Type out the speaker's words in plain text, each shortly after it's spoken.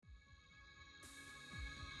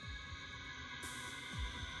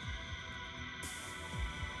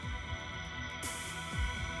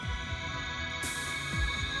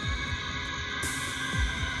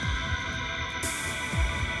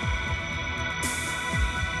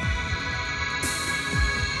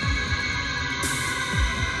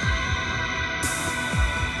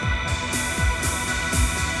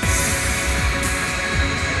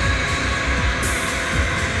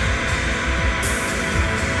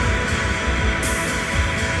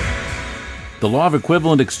The Law of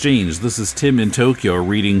Equivalent Exchange. This is Tim in Tokyo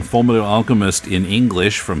reading FULLMETAL ALCHEMIST in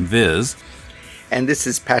English from Viz. And this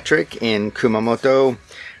is Patrick in Kumamoto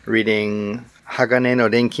reading Hagane no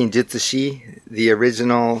Renkin Jutsushi, the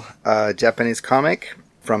original Japanese comic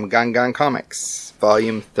from Gangan Comics,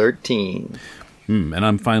 Volume 13. And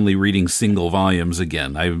I'm finally reading single volumes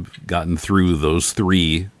again. I've gotten through those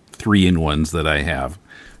three-in-ones that I have,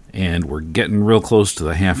 and we're getting real close to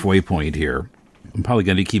the halfway point here. I'm probably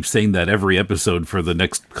going to keep saying that every episode for the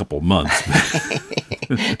next couple months.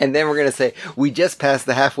 And then we're going to say, we just passed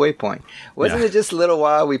the halfway point. Wasn't it just a little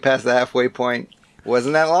while we passed the halfway point?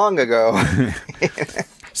 Wasn't that long ago.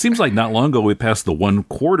 Seems like not long ago we passed the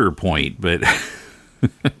 1/4 point, but...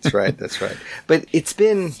 That's right. But it's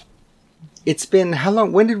been how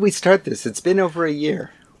long? When did we start this? It's been over a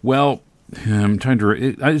year. Well... I'm trying to...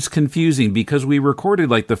 It's confusing because we recorded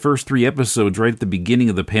like the first 3 episodes right at the beginning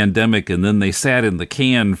of the pandemic, and then they sat in the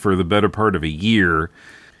can for the better part of a year.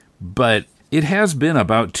 But it has been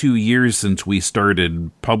about 2 years since we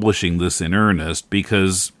started publishing this in earnest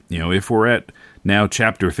because, if we're at now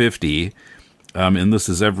chapter 50, and this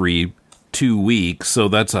is every 2 weeks, so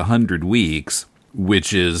that's 100 weeks,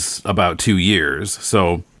 which is about 2 years.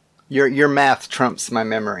 So... Your math trumps my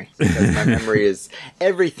memory, because my memory is...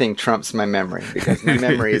 Everything trumps my memory, because my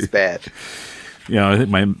memory is bad. I think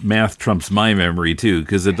my math trumps my memory, too,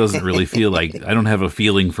 because it doesn't really feel like... I don't have a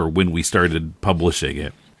feeling for when we started publishing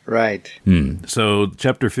it. Right. So,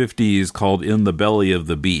 Chapter 50 is called In the Belly of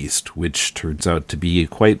the Beast, which turns out to be a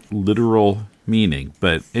quite literal meaning.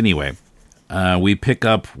 But anyway, we pick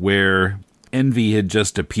up where Envy had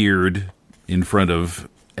just appeared in front of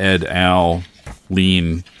Ed, Al,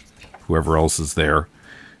 Lean... whoever else is there.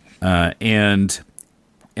 And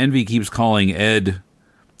Envy keeps calling Ed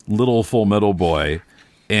Little Full Metal Boy.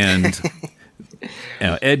 And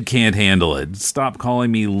Ed can't handle it. Stop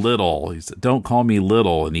calling me little. He said, don't call me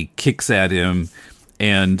little. And he kicks at him.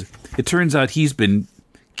 And it turns out he's been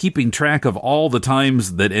keeping track of all the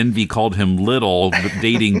times that Envy called him little,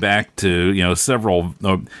 dating back to, several...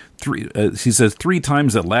 he says 3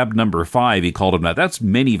 times at lab number 5 he called him that. That's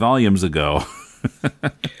many volumes ago.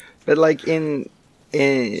 But like in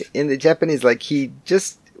the Japanese, like he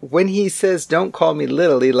just, when he says "don't call me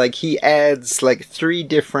little," he adds like three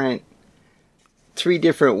different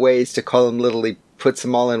ways to call him little. He puts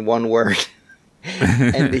them all in one word,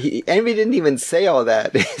 and Envy didn't even say all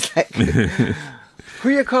that. It's like, who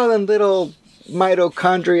you calling little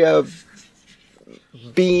mitochondria,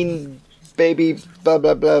 bean, baby, blah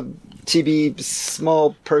blah blah, chibi,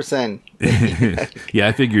 small person? Yeah,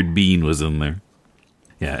 I figured bean was in there.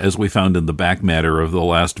 Yeah, as we found in the back matter of the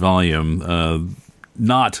last volume,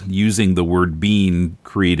 not using the word bean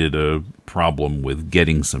created a problem with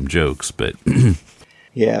getting some jokes, but...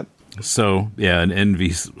 Yeah. So, yeah, and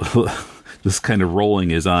Envy's just kind of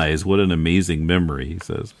rolling his eyes. What an amazing memory, he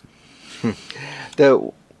says.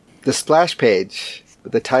 The splash page,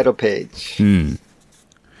 the title page.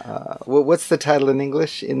 What's the title in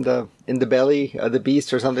English? In the belly of the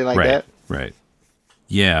beast or something like that? Right.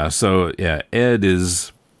 Yeah, so, Ed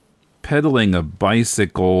is pedaling a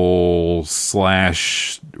bicycle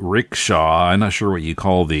 / rickshaw, I'm not sure what you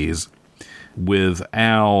call these, with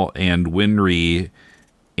Al and Winry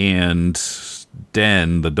and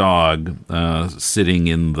Den, the dog, sitting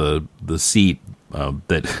in the seat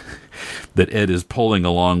that Ed is pulling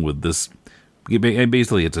along with this.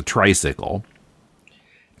 Basically, it's a tricycle.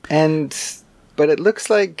 But it looks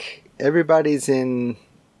like everybody's in...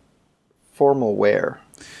 formal wear.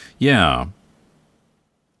 Yeah.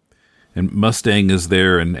 And Mustang is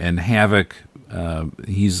there, and Havoc,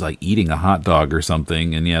 he's like eating a hot dog or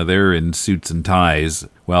something, and they're in suits and ties.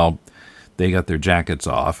 Well, they got their jackets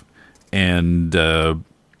off, and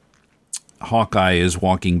Hawkeye is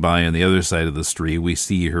walking by on the other side of the street. We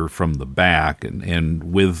see her from the back,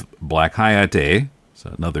 and with Black Hayate,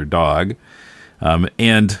 so another dog,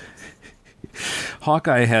 and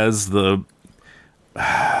Hawkeye has the...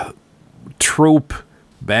 trope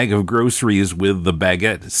bag of groceries with the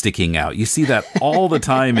baguette sticking out. You see that all the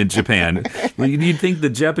time in Japan. You'd think the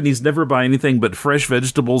Japanese never buy anything but fresh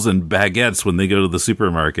vegetables and baguettes when they go to the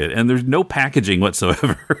supermarket, and there's no packaging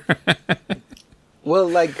whatsoever. Well,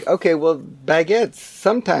 baguettes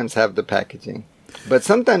sometimes have the packaging, but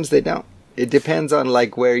sometimes they don't. It depends on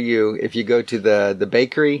if you go to the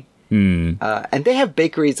bakery, and they have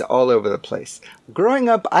bakeries all over the place. Growing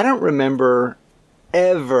up, I don't remember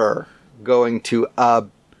ever going to a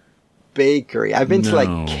bakery. I've been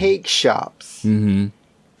to cake shops,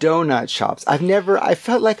 donut shops. I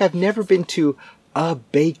felt like I've never been to a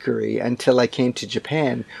bakery until I came to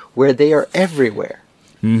Japan, where they are everywhere.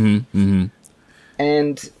 And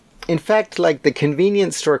In fact, like the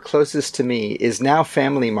convenience store closest to me is now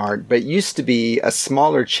Family Mart, but used to be a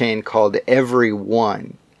smaller chain called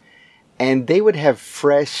Everyone. And they would have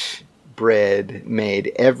fresh bread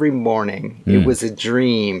made every morning. It was a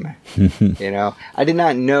dream. I did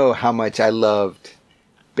not know how much I loved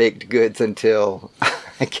baked goods until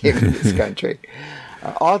I came to this country.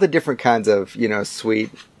 All the different kinds of, sweet,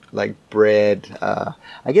 like bread.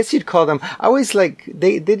 I guess you'd call them, I always like,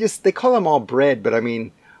 they call them all bread, but I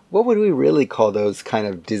mean, what would we really call those kind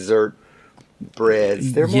of dessert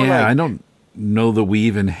breads? They're more like, I don't know that we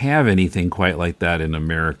even have anything quite like that in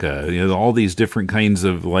America. All these different kinds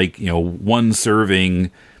of one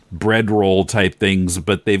serving bread roll type things,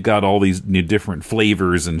 but they've got all these different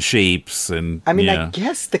flavors and shapes. And I mean, I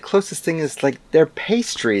guess the closest thing is like they're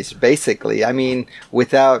pastries, basically. I mean,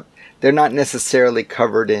 they're not necessarily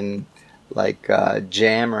covered in like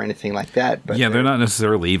jam or anything like that. But they're not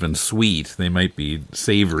necessarily even sweet. They might be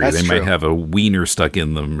savory. That's they true. might have a wiener stuck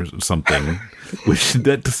in them or something. Which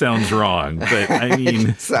that sounds wrong, but I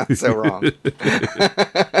mean, it sounds so wrong.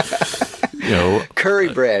 Curry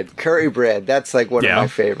bread. That's like one of my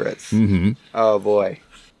favorites. Mm-hmm. Oh boy.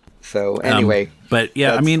 So anyway, but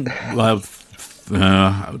yeah, I mean,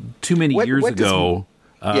 too many years ago.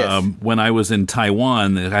 When I was in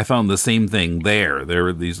Taiwan, I found the same thing there. There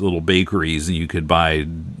were these little bakeries, and you could buy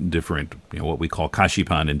different, what we call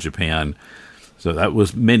kashipan in Japan. So that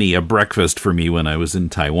was many a breakfast for me when I was in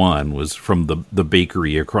Taiwan, was from the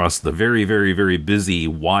bakery across the very, very, very busy,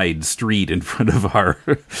 wide street in front of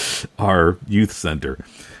our youth center.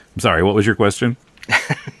 I'm sorry, what was your question?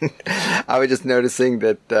 I was just noticing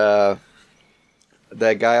that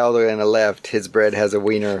that guy all the way on the left, his bread has a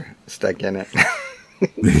wiener stuck in it.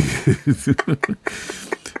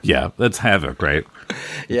 Yeah, that's havoc, right?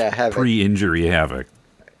 Yeah, havoc. Pre-injury havoc.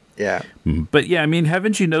 Yeah. But yeah, I mean,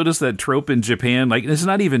 haven't you noticed that trope in Japan? Like, it's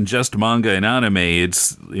not even just manga and anime.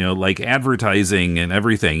 It's, like advertising and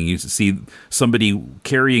everything. You see somebody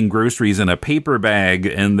carrying groceries in a paper bag,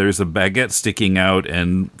 and there's a baguette sticking out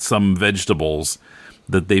and some vegetables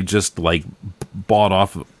that they've just like bought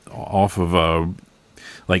off of a,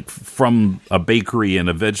 like from a bakery and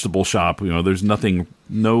a vegetable shop. There's nothing,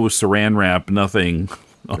 no saran wrap, nothing.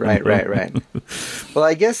 Right. Well,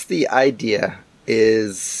 I guess the idea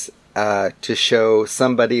is to show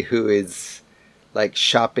somebody who is like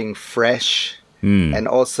shopping fresh, and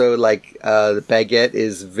also like the baguette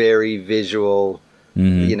is very visual,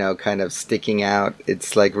 kind of sticking out.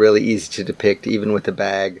 It's like really easy to depict even with a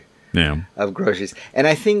bag of groceries. And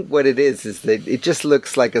I think what it is that it just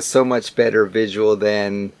looks like a so much better visual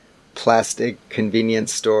than plastic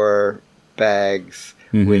convenience store bags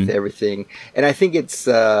with everything. And I think it's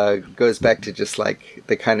goes back to just like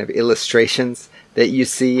the kind of illustrations that you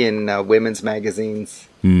see in women's magazines.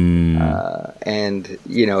 And,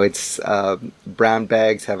 it's brown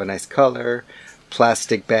bags have a nice color.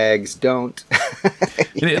 Plastic bags don't.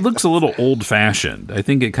 And it looks a little old-fashioned. I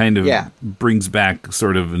think it kind of brings back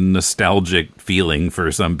sort of a nostalgic feeling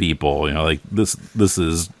for some people. Like this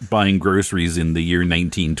is buying groceries in the year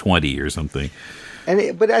 1920 or something.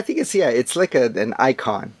 But I think it's like an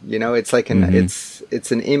icon, it's like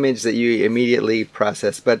it's an image that you immediately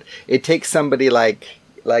process, but it takes somebody like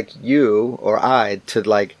you or I to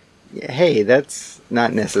like, hey, that's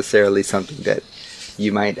not necessarily something that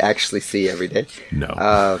you might actually see every day.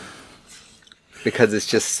 No. Because it's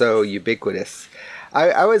just so ubiquitous.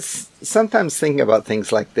 I was sometimes thinking about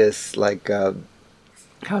things like this, like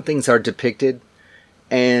how things are depicted.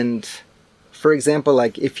 And for example,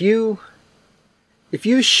 like if you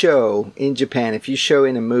show in Japan, if you show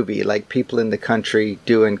in a movie, like people in the country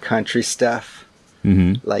doing country stuff,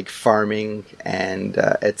 like farming and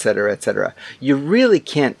et cetera, you really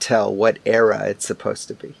can't tell what era it's supposed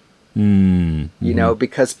to be.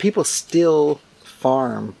 Because people still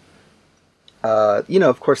farm.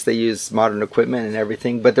 Of course they use modern equipment and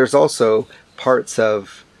everything, but there's also parts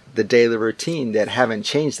of the daily routine that haven't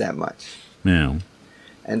changed that much. Yeah.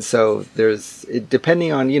 And so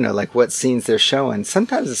depending on, like what scenes they're showing,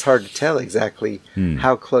 sometimes it's hard to tell exactly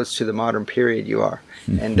how close to the modern period you are.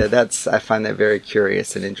 And I find that very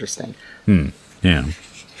curious and interesting. Yeah.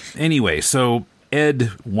 Anyway, so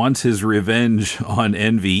Ed wants his revenge on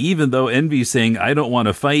Envy, even though Envy's saying, I don't want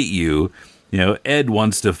to fight you. Ed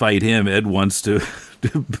wants to fight him. Ed wants to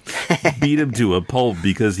beat him to a pulp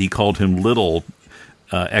because he called him little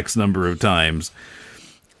X number of times.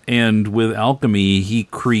 And with alchemy, he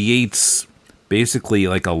creates basically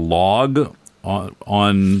like a log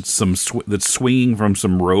on some that's swinging from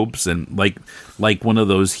some ropes, and like one of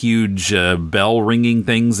those huge bell ringing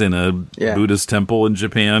things in a Buddhist temple in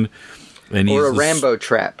Japan. And or a Rambo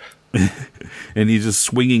trap. And he's just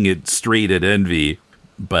swinging it straight at Envy,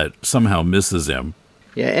 but somehow misses him.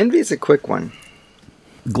 Yeah, Envy's a quick one.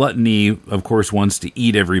 Gluttony, of course, wants to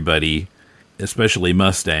eat everybody, especially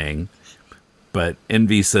Mustang. But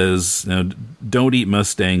Envy says, no, don't eat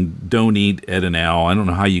Mustang, don't eat Ed and Al. I don't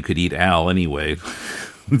know how you could eat Al anyway.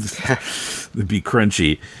 It'd be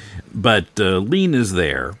crunchy. But Lean is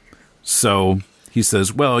there. So he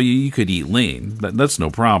says, well, you could eat Lean. That's no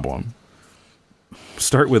problem.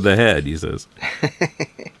 Start with the head, he says.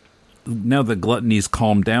 Now that Gluttony's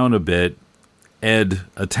calmed down a bit, Ed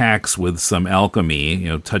attacks with some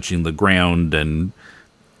alchemy, touching the ground and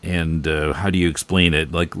how do you explain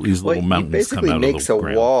it? Like these little mountains come out of the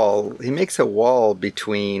ground. He makes a wall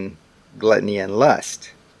between Gluttony and Lust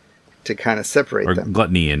to kind of separate them.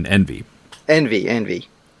 Gluttony and Envy. Envy.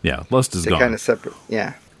 Yeah, Lust is gone. To kind of separate,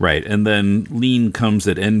 yeah. Right, and then Lean comes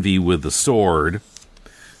at Envy with a sword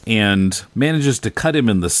and manages to cut him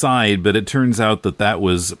in the side, but it turns out that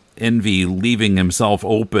was Envy leaving himself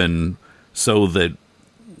open so that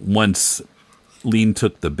once Lean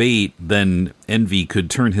took the bait, then Envy could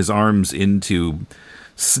turn his arms into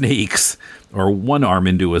snakes, or one arm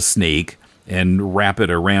into a snake, and wrap it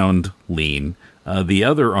around Lean. The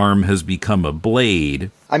other arm has become a blade.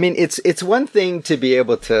 I mean, it's one thing to be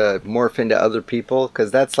able to morph into other people, because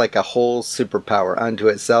that's like a whole superpower unto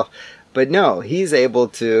itself. But no, he's able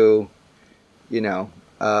to,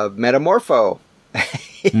 metamorpho.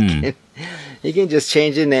 He can just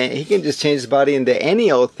change his body into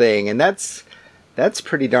any old thing, and that's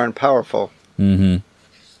pretty darn powerful. Mm-hmm.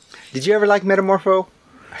 Did you ever like Metamorpho?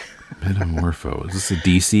 Metamorpho, is this a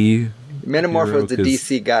DC? Metamorpho is the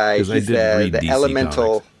DC guy. He's the DC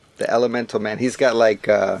elemental, comics. The elemental man. He's got like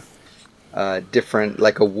different,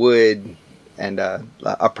 like a wood and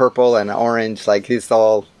a purple and an orange. Like he's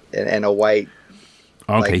all and a white.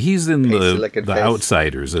 Okay, like, he's in the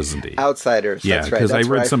Outsiders, isn't he? Outsiders, yeah, that's right. Because I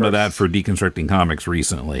read some of that for Deconstructing Comics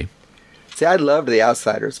recently. See, I loved the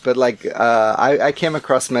Outsiders, but like I came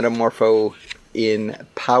across Metamorpho in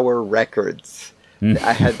Power Records.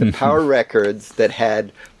 I had the Power Records that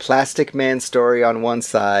had Plastic Man story on one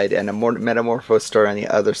side and a Metamorpho story on the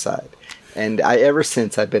other side. And ever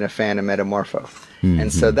since I've been a fan of Metamorpho. Mm-hmm.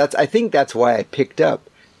 And so I think that's why I picked up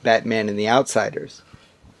Batman and the Outsiders.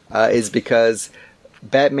 Is because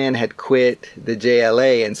Batman had quit the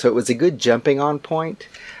JLA, and so it was a good jumping on point.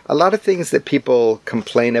 A lot of things that people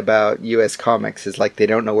complain about U.S. comics is like they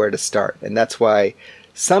don't know where to start. And that's why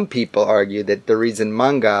some people argue that the reason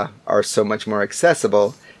manga are so much more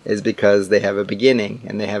accessible is because they have a beginning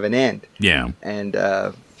and they have an end. Yeah. And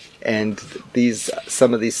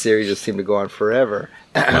some of these series just seem to go on forever.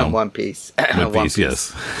 Well, One Piece. One Piece,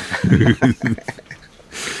 yes.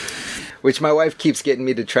 Which my wife keeps getting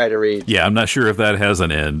me to try to read. Yeah, I'm not sure if that has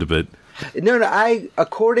an end, but no.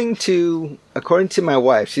 According to my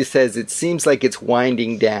wife, she says it seems like it's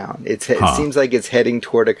winding down. It seems like it's heading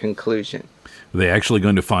toward a conclusion. Are they actually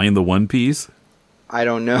going to find the One Piece? I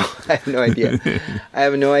don't know. I have no idea. I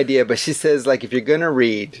have no idea. But she says, like, if you're going to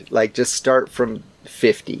read, like, just start from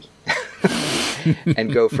 50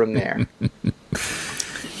 and go from there.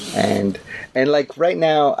 And like right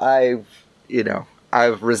now,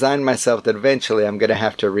 I've resigned myself that eventually I'm going to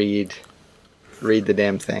have to read the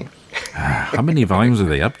damn thing. How many volumes are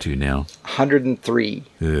they up to now? 103.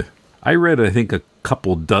 I read, I think, a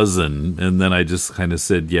couple dozen, and then I just kind of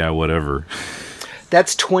said, yeah, whatever.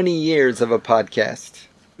 That's 20 years of a podcast.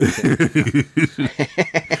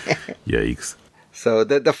 Yikes. So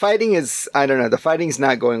the fighting is, I don't know, the fighting's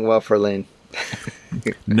not going well for Lin.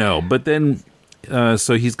 No, but then,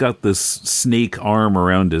 so he's got this snake arm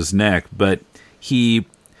around his neck, but he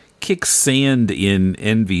kicks sand in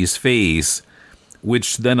Envy's face,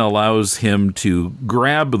 which then allows him to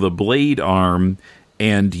grab the blade arm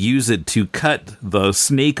and use it to cut the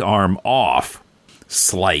snake arm off.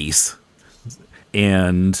 Slice.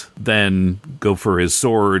 And then go for his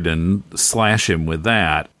sword and slash him with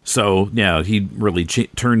that. So, yeah, he really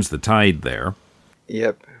turns the tide there.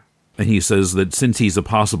 Yep. And he says that since he's a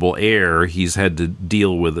possible heir, he's had to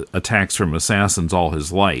deal with attacks from assassins all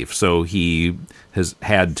his life. So he has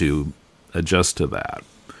had to adjust to that.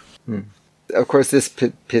 Of course, this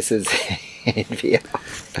pisses Envy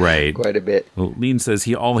off right. quite a bit. Well, Lean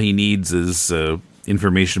says all he needs is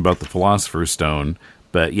information about the Philosopher's Stone.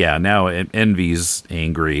 But yeah, now Envy's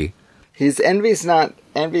angry.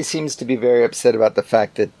 Envy seems to be very upset about the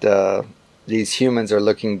fact that these humans are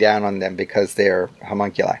looking down on them because they're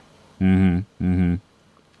homunculi. Mm-hmm. Mm-hmm.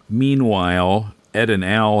 Meanwhile, Ed and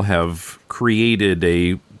Al have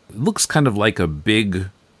created looks kind of like a big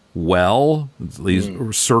well, these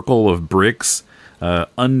circle of bricks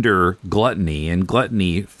under Gluttony, and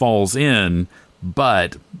Gluttony falls in,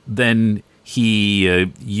 but then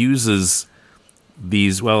he uses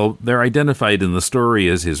these, well, they're identified in the story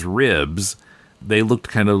as his ribs. They looked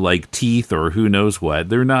kind of like teeth or who knows what.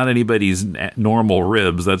 They're not anybody's normal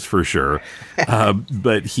ribs, that's for sure.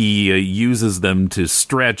 But he uses them to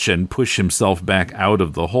stretch and push himself back out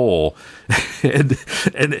of the hole. and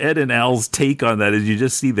Ed and Al's take on that is you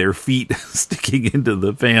just see their feet sticking into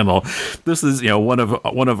the panel. This is, one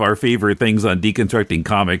of our favorite things on Deconstructing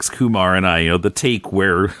Comics, Kumar and I, the take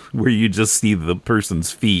where you just see the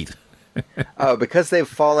person's feet. Oh, because they've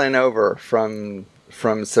fallen over from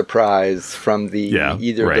surprise, from the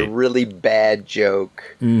the really bad joke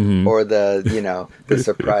or the the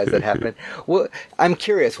surprise that happened. Well, I'm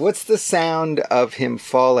curious, what's the sound of him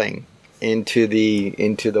falling into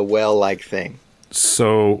the well like thing?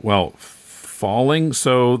 So, falling.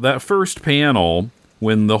 So that first panel,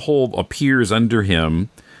 when the hole appears under him,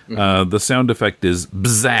 the sound effect is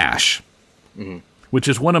BZASH, which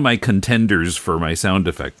is one of my contenders for my sound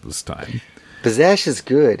effect this time. BZASH is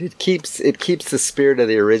good. It keeps the spirit of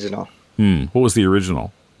the original. What was the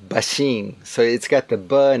original? Bashing. So it's got the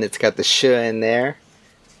ba and it's got the sh in there,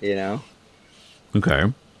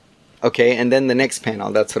 Okay. Okay, and then the next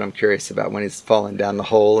panel, that's what I'm curious about, when he's falling down the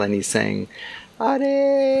hole and he's saying,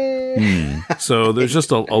 Ade. So there's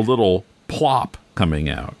just a little plop coming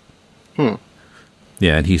out. Yeah,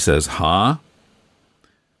 and he says, huh?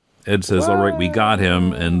 Ed says, all right, we got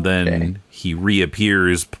him, and then he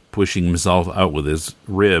reappears, pushing himself out with his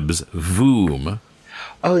ribs. Voom.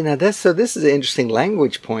 Oh, now this is an interesting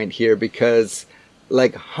language point here, because,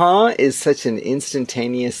 huh is such an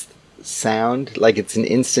instantaneous sound, it's an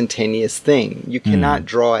instantaneous thing. You cannot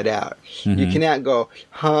draw it out. You cannot go,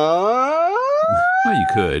 huh? Well, you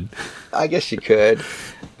could. I guess you could,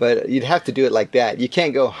 but you'd have to do it like that. You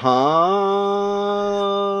can't go, huh?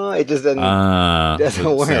 It just doesn't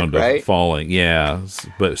work, sound right? Of falling, yeah.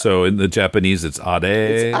 But so in the Japanese, it's ade.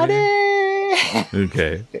 It's ade.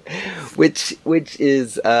 Okay. Which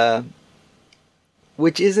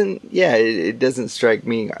isn't, it doesn't strike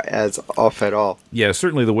me as off at all. Yeah,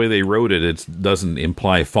 certainly the way they wrote it, it doesn't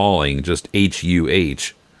imply falling, just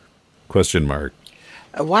H-U-H, ?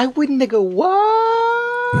 Why wouldn't they go, what?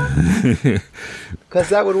 Because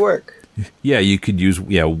that would work. Yeah, you could use,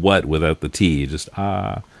 what without the T, just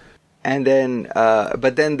ah. And then,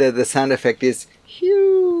 but then the sound effect is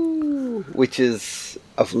hew, which is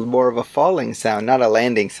more of a falling sound, not a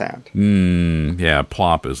landing sound. Yeah,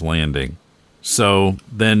 plop is landing. So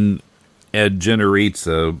then Ed generates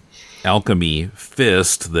a alchemy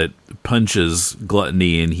fist that punches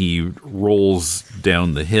Gluttony, and he rolls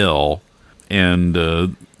down the hill,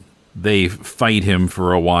 and they fight him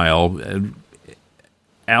for a while. And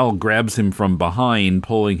Al grabs him from behind,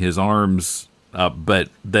 pulling his arms up, but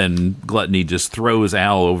then Gluttony just throws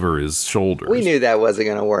Al over his shoulders. We knew that wasn't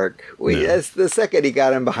going to work. As the second he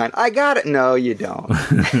got him behind, I got it. No, you don't.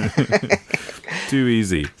 Too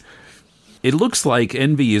easy. It looks like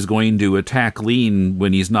Envy is going to attack Lean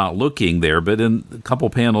when he's not looking there, but in a couple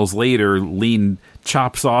panels later, Lean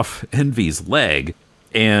chops off Envy's leg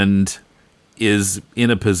and is in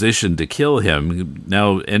a position to kill him.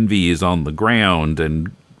 Now Envy is on the ground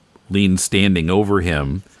and Lean's standing over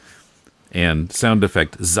him. And sound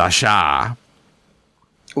effect, Zasha.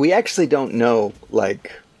 We actually don't know,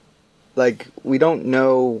 we don't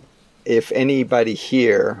know if anybody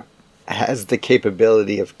here has the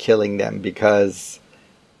capability of killing them, because,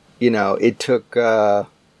 it took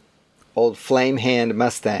old Flame Hand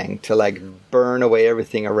Mustang to, burn away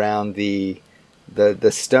everything around the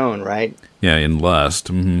stone, right? Yeah, in Lust.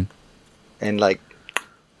 Mm-hmm. And,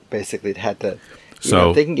 basically it had to,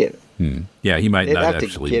 so they can get... Yeah, he might not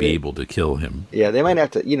actually be able to kill him. Yeah, they might have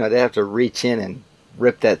to, they have to reach in and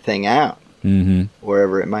rip that thing out,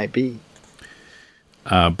 wherever it might be.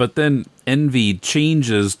 But then Envy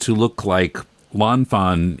changes to look like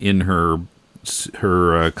Lanfan in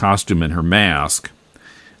her costume and her mask.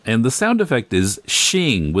 And the sound effect is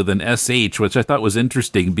Xing with an SH, which I thought was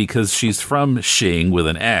interesting because she's from Xing with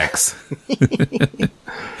an X.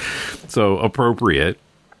 So appropriate.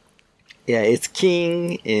 Yeah, it's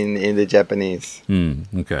king in the Japanese.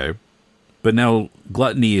 Okay. But now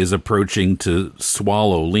Gluttony is approaching to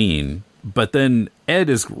swallow Lean. But then Ed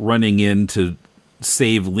is running in to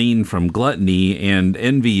save Lean from Gluttony, and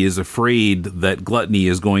Envy is afraid that Gluttony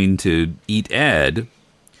is going to eat Ed.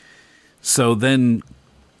 So then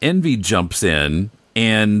Envy jumps in,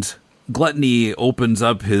 and Gluttony opens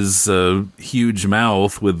up his huge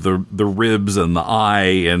mouth with the ribs and the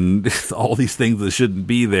eye and all these things that shouldn't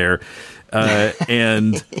be there.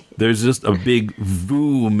 And there's just a big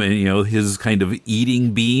boom, and his kind of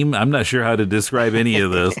eating beam. I'm not sure how to describe any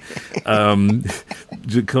of this.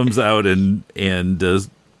 It comes out and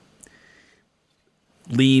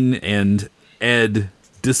Lean and Ed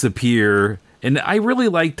disappear, and I really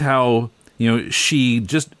liked how she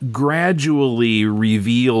just gradually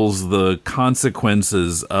reveals the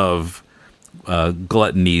consequences of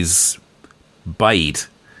Gluttony's bite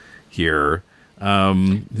here. We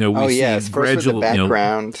see first gradual, with the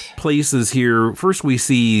background. Places here. First, we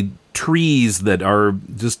see trees that are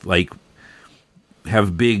just like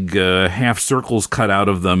have big half circles cut out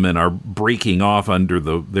of them and are breaking off under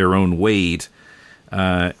their own weight.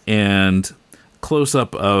 And close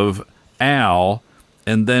up of Al,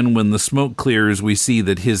 and then when the smoke clears, we see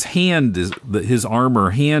that his armor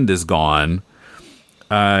hand is gone,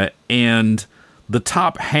 and the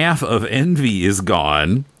top half of Envy is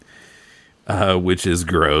gone, which is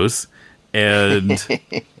gross. And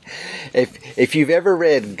if you've ever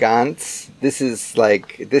read Gantz, this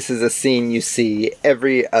is a scene you see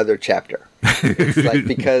every other chapter. It's like,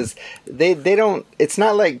 because they don't. It's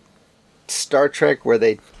not like Star Trek where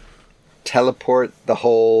they teleport the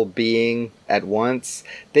whole being at once.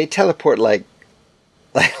 They teleport like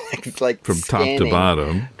from scanning, top to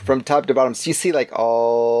bottom. From top to bottom. So you see like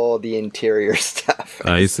all the interior stuff.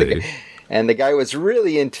 I see. And the guy was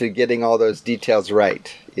really into getting all those details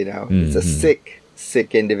right. He's a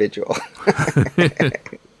sick individual.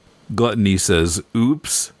 Gluttony says,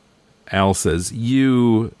 "Oops." Al says,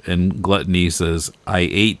 "You," and Gluttony says, "I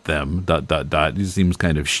ate them, ... He seems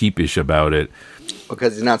kind of sheepish about it.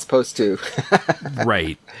 Because he's not supposed to.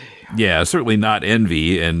 Right. Yeah, certainly not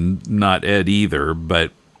Envy, and not Ed either,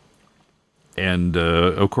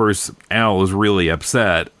 of course, Al is really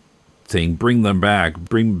upset, saying, "Bring them back,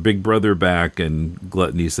 bring Big Brother back," and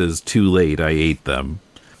Gluttony says, "Too late, I ate them."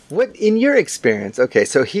 What, in your experience, okay,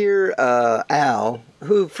 so here, Al,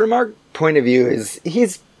 who, from our point of view,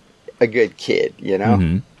 he's a good kid,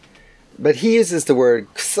 Mm-hmm. But he uses the word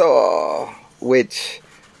 "kso," which,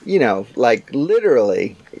 like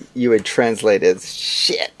literally you would translate as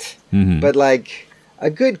shit. Mm-hmm. But like a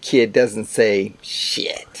good kid doesn't say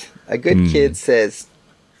shit. A good kid says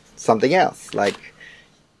something else, like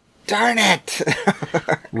 "darn it."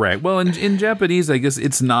 Right. Well, in Japanese, I guess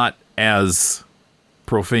it's not as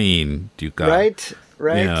profane, Duka. Right.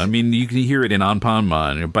 Yeah, I mean, you can hear it in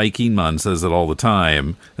Anpanman. Baikinman says it all the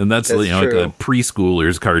time, and that's like a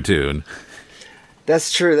preschooler's cartoon.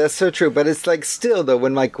 That's true. That's so true. But it's like still though,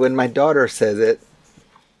 when my daughter says it,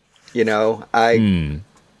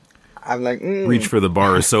 I'm like, reach for the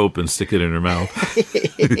bar of soap and stick it in her mouth.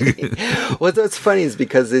 What's funny is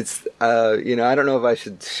because it's I don't know if I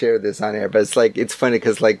should share this on air, but it's funny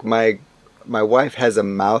because like my wife has a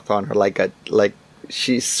mouth on her like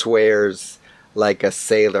she swears like a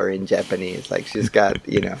sailor in Japanese. Like she's got,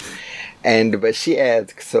 but she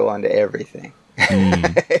adds "so" onto everything.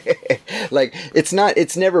 Like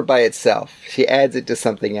it's never by itself. She adds it to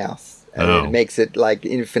something else, and it makes it like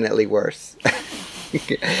infinitely worse.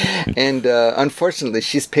 And unfortunately,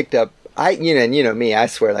 she's picked up. Me, I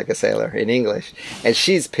swear like a sailor in English, and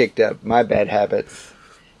she's picked up my bad habits.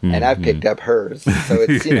 And I've picked up hers. So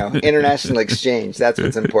it's, international exchange. That's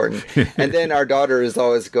what's important. And then our daughter is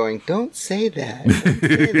always going, "Don't say that. Don't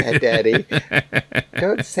say that, Daddy.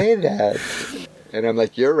 Don't say that." And I'm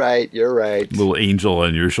like, You're right. Little angel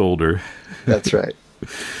on your shoulder. That's right.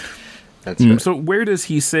 That's right. So where does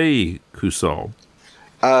he say "kuso"?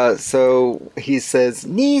 So he says,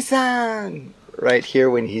 "Nissan," right here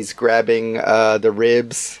when he's grabbing the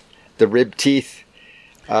rib teeth.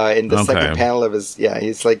 In the second panel of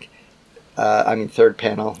he's like, third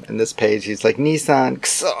panel in this page, he's like, "Nissan,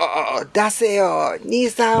 kso, daseo,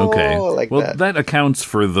 Nissan." Okay. Like well, that accounts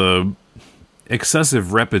for the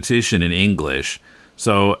excessive repetition in English.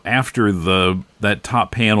 So after that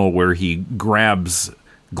top panel where he grabs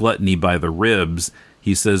Gluttony by the ribs,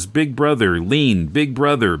 he says, "Big brother, Lean, big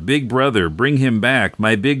brother, bring him back.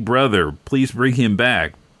 My big brother, please bring him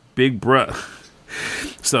back. Big brother."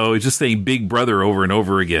 So it's just saying "big brother" over and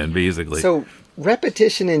over again, basically. So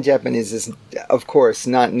repetition in Japanese is, of course,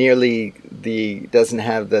 not nearly doesn't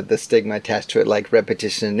have the stigma attached to it like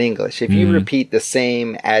repetition in English. If you repeat the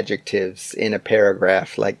same adjectives in a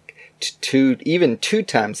paragraph, like even two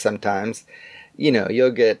times sometimes,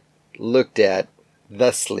 you'll get looked at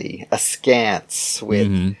thusly, askance with,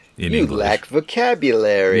 in "you English. lack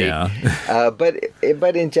vocabulary." Yeah.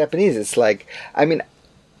 But in Japanese, it's like,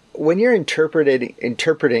 when you're interpreting,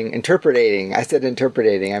 I said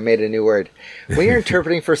interpreting, I made a new word. When you're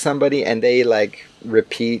interpreting for somebody and they like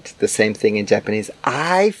repeat the same thing in Japanese,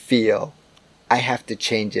 I feel I have to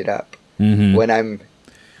change it up.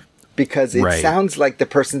 because it sounds like the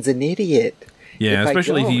person's an idiot. Yeah,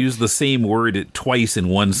 especially if you use the same word twice in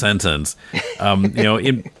one sentence.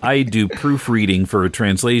 I do proofreading for a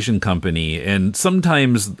translation company, and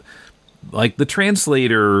sometimes, like, the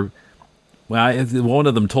translator, one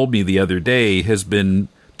of them told me the other day, has been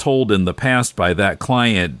told in the past by that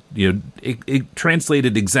client, it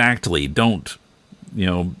translated exactly. Don't,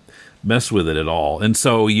 mess with it at all. And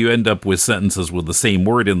so you end up with sentences with the same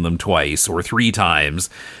word in them twice or three times.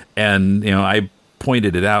 And, I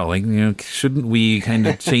pointed it out, like, shouldn't we kind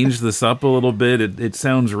of change this up a little bit? It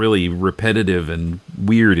sounds really repetitive and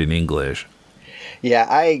weird in English. Yeah,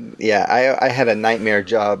 I had a nightmare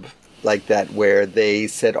job like that where they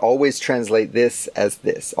said always translate this as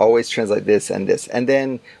this, always translate this and this, and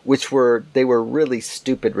then they were really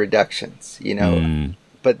stupid reductions,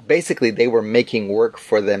 But basically they were making work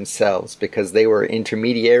for themselves because they were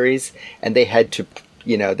intermediaries and they had to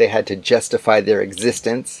justify their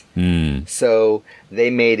existence. So they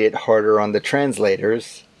made it harder on the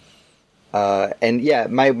translators.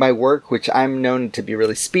 My work, which I'm known to be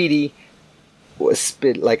really speedy,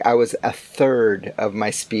 I was a third of my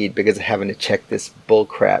speed because of having to check this bull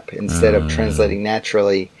crap instead of translating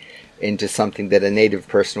naturally into something that a native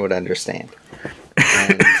person would understand.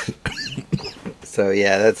 And so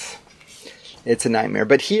it's a nightmare.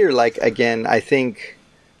 But here, again, I think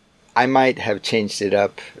I might have changed it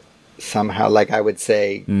up somehow. Like I would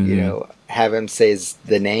say, have him say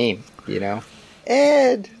the name,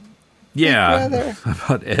 Ed. Yeah,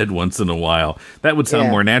 about Ed once in a while. That would sound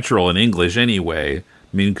more natural in English anyway. I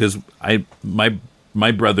mean, because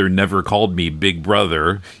my brother never called me Big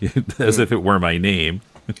Brother as if it were my name.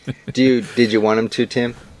 Did you want him to,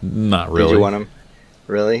 Tim? Not really. Did you want him?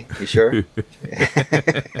 Really? You sure?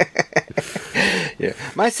 Yeah.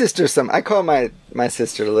 My sister, I call my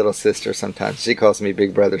sister little sister sometimes. She calls me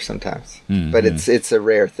Big Brother sometimes. But it's a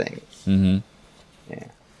rare thing. Yeah.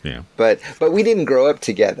 Yeah. But we didn't grow up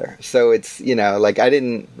together. So it's, I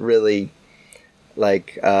didn't really,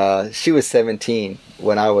 she was 17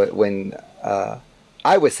 when I was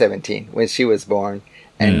 17 when she was born.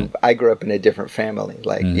 And I grew up in a different family.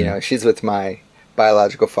 She's with my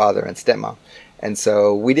biological father and stepmom. And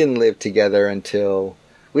so we didn't live together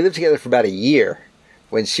we lived together for about a year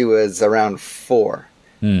when she was around 4.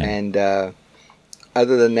 And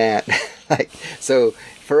other than that, so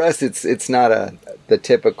for us, it's not the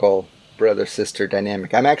typical brother-sister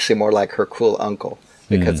dynamic. I'm actually more like her cool uncle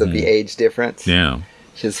because of the age difference. Yeah.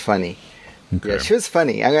 She's funny. Okay. Yeah, she was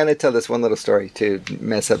funny. I'm going to tell this one little story to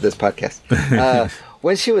mess up this podcast.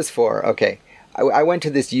 When she was 4, I went to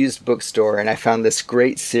this used bookstore and I found this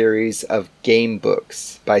great series of game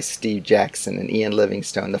books by Steve Jackson and Ian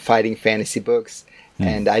Livingstone, the fighting fantasy books.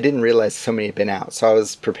 And I didn't realize so many had been out. So I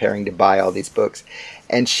was preparing to buy all these books.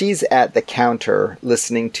 And she's at the counter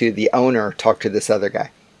listening to the owner talk to this other guy.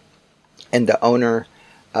 And the owner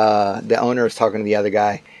is talking to the other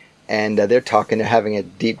guy. And they're having a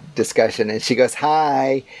deep discussion. And she goes,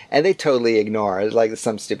 "Hi." And they totally ignore her. It's like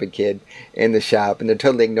some stupid kid in the shop. And they're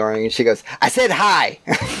totally ignoring. And she goes, "I said hi."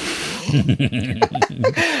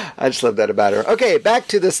 I just love that about her. Okay, back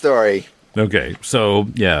to the story. Okay, so,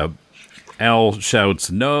 yeah. Al shouts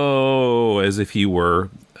 "no" as if he were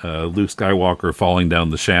Luke Skywalker falling down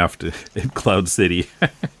the shaft in Cloud City.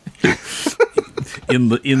 in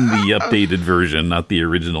the updated version, not the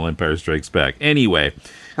original Empire Strikes Back. Anyway,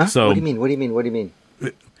 so what do you mean?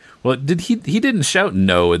 Well, he didn't shout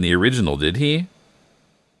 "no" in the original, did he?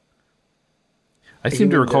 I seem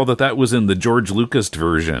to recall that was in the George Lucas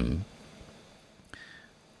version.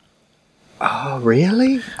 Oh,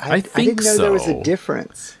 really? I think didn't know so. There was a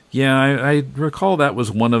difference. Yeah, I recall that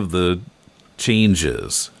was one of the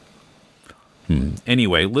changes.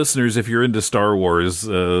 Anyway, listeners, if you're into Star Wars,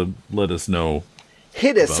 let us know.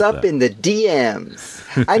 Hit us up in the DMs.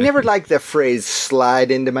 I never liked the phrase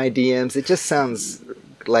 "slide into my DMs." It just sounds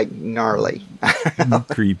like gnarly.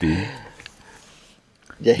 Creepy.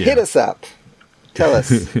 Yeah, hit us up. Tell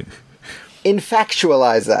us.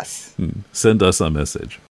 Infactualize us. Send us a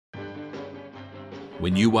message.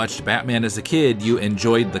 When you watched Batman as a kid, you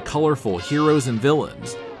enjoyed the colorful heroes and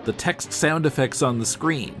villains, the text sound effects on the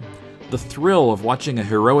screen, the thrill of watching a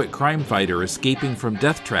heroic crime fighter escaping from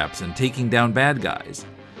death traps and taking down bad guys.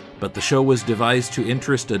 But the show was devised to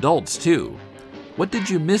interest adults, too. What did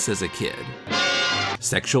you miss as a kid?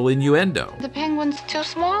 Sexual innuendo. The penguin's too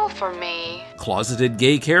small for me. Closeted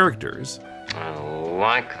gay characters. I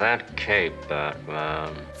like that cape,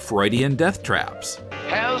 Batman. Freudian death traps.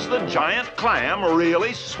 Has the giant clam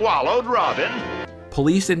really swallowed Robin?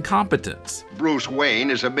 Police incompetence. Bruce Wayne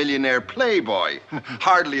is a millionaire playboy.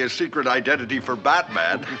 Hardly a secret identity for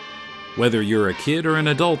Batman. Whether you're a kid or an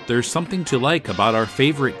adult, there's something to like about our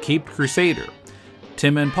favorite Caped Crusader.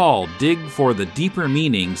 Tim and Paul dig for the deeper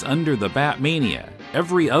meanings under the Batmania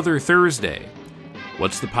every other Thursday.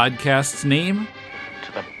 What's the podcast's name?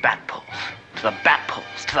 To the Batpoles. To the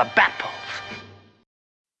Batpoles. To the Batpoles.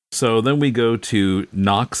 So then we go to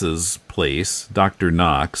Knox's place, Dr.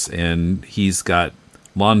 Knox, and he's got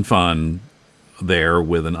Lanfan there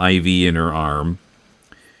with an IV in her arm.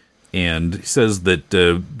 And he says that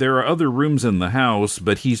there are other rooms in the house,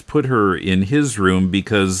 but he's put her in his room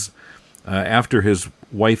because after his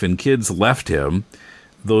wife and kids left him,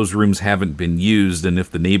 those rooms haven't been used, and if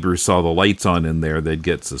the neighbors saw the lights on in there, they'd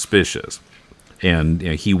get suspicious. And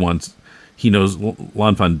he knows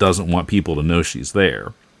Lanfan doesn't want people to know she's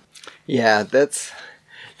there. Yeah,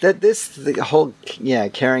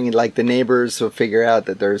 carrying, like, the neighbors will figure out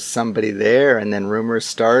that there's somebody there, and then rumors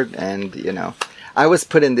start, and, I was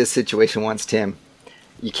put in this situation once, Tim.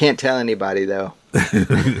 You can't tell anybody, though.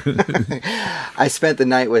 I spent the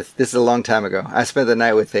night this is a long time ago, I spent the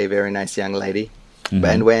night with a very nice young lady. Mm-hmm.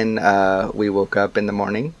 And when we woke up in the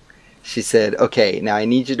morning, she said, okay, now I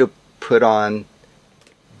need you to put on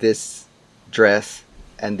this dress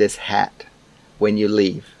and this hat when you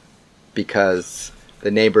leave, because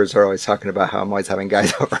the neighbors are always talking about how I'm always having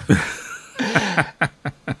guys over.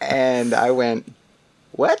 And I went,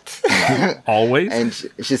 what? Always? And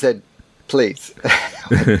she said, please.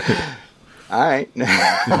 All right.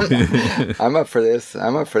 I'm up for this.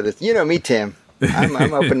 You know me, Tim.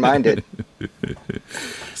 I'm open-minded.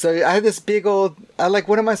 So I had this big old,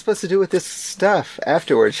 what am I supposed to do with this stuff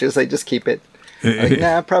afterwards? She was like, just keep it. I'm like,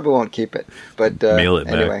 nah, I probably won't keep it. But mail it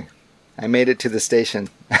anyway, back. I made it to the station.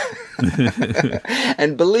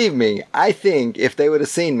 And believe me, I think if they would have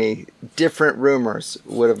seen me, different rumors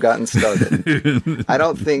would have gotten started. I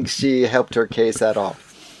don't think she helped her case at all.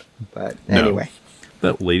 But anyway.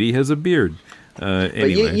 No, that lady has a beard. Anyway.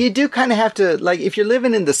 But you do kind of have to, if you're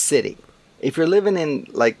living in the city, if you're living in,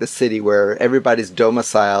 the city where everybody's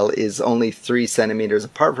domicile is only 3 centimeters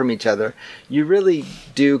apart from each other, you really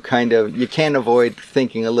do you can't avoid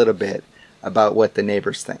thinking a little bit about what the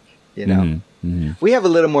neighbors think, Mm-hmm. Mm-hmm. We have a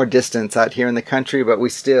little more distance out here in the country, but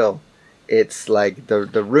it's like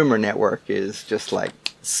the rumor network is just like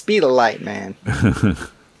speed of light, man.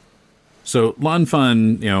 So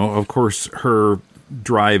Lanfan, of course, her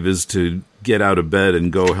drive is to get out of bed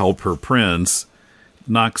and go help her prince.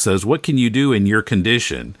 Knox says, what can you do in your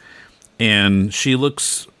condition? And she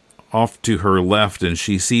looks off to her left and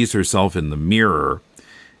she sees herself in the mirror,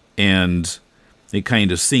 and it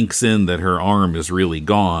kind of sinks in that her arm is really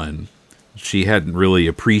gone. She hadn't really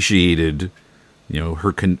appreciated,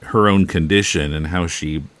 her own condition and how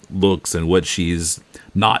she looks and what she's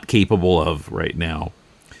not capable of right now.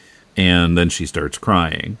 And then she starts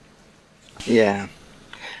crying. Yeah.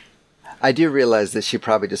 I do realize that she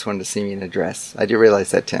probably just wanted to see me in a dress. I do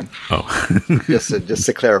realize that, Tim. Oh. just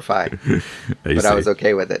to clarify. I was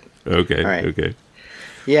okay with it. Okay. All right. Okay.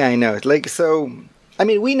 Yeah, I know.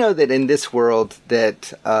 We know that in this world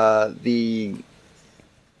that the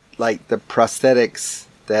prosthetics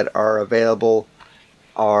that are available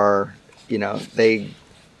are, they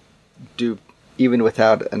do, even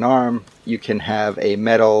without an arm, you can have a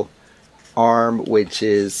metal arm which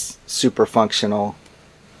is super functional.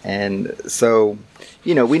 And so,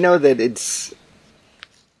 we know that it's,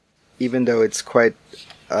 even though it's quite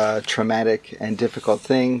a traumatic and difficult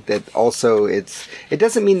thing, that also it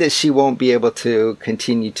doesn't mean that she won't be able to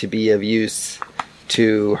continue to be of use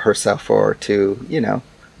to herself or to,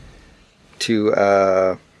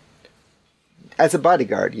 as a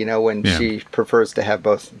bodyguard, when she prefers to have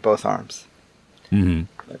both arms. Mm-hmm.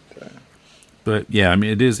 But yeah,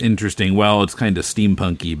 it is interesting. Well, it's kind of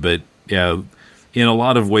steampunky, but yeah, in a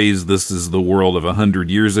lot of ways, this is the world of 100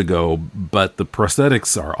 years ago, but the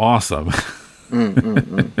prosthetics are awesome.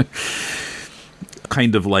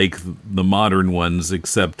 Kind of like the modern ones,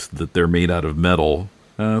 except that they're made out of metal.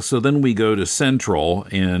 So then we go to Central,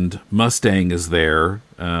 and Mustang is there,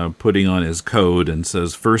 putting on his code, and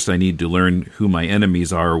says, first I need to learn who my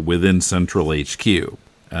enemies are within Central HQ.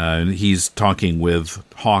 He's talking with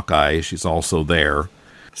Hawkeye. She's also there.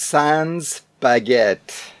 Sans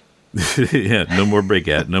baguette. Yeah, no more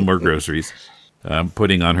baguette, no more groceries.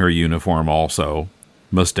 Putting on her uniform also.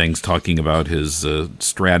 Mustang's talking about his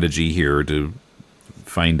strategy here to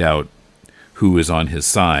find out who is on his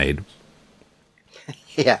side.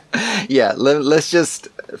 Yeah. Let's just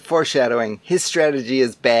foreshadowing. His strategy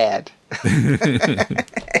is bad.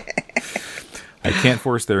 I can't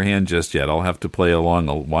force their hand just yet. I'll have to play along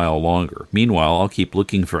a while longer. Meanwhile, I'll keep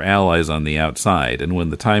looking for allies on the outside, and when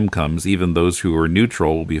the time comes, even those who are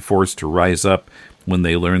neutral will be forced to rise up when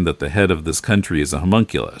they learn that the head of this country is a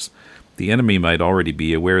homunculus. The enemy might already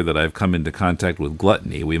be aware that I've come into contact with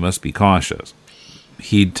Gluttony. We must be cautious.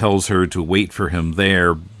 He tells her to wait for him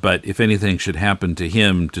there, but if anything should happen to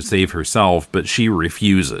him, to save herself, but she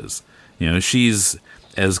refuses. She's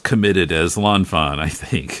as committed as Lanfan, I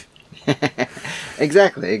think.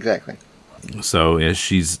 Exactly. So yeah,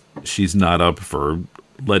 she's not up for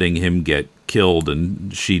letting him get killed,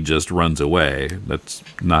 and she just runs away. That's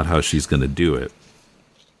not how she's going to do it.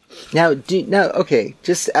 Now, okay,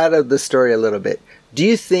 just out of the story a little bit. Do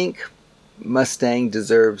you think Mustang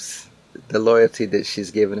deserves the loyalty that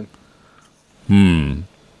she's given him?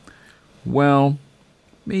 Well,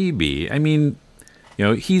 maybe. I mean,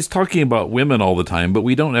 he's talking about women all the time, but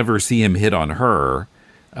we don't ever see him hit on her.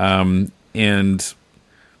 And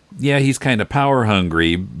yeah, he's kind of power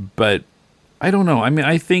hungry, but I don't know. I mean,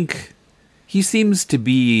 I think he seems to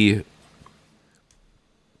be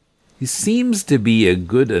a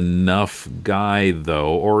good enough guy, though.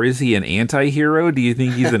 Or is he an anti-hero? Do you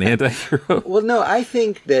think he's an anti-hero? Well, no, I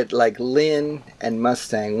think that, like, Lynn and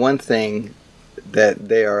Mustang, one thing that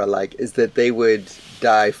they are alike is that they would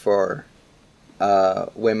die for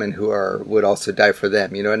women who would also die for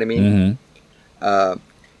them. You know what I mean? Mm-hmm.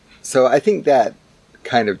 So I think that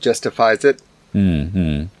kind of justifies it.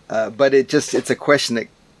 Mm-hmm. But it's a question that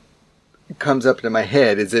comes up into my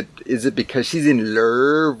head. Is it because she's in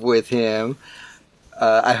love with him?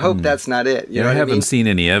 I hope that's not it. You know I what haven't I mean? seen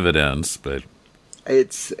any evidence, but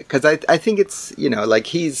it's because I think it's, like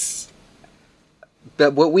he's,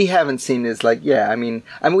 but what we haven't seen is like, I mean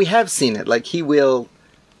we have seen it, like he will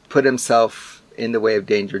put himself in the way of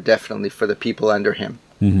danger, definitely, for the people under him.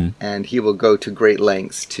 Mm-hmm. And he will go to great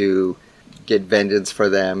lengths to get vengeance for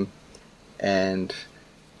them and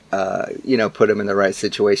put him in the right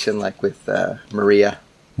situation, like with Maria.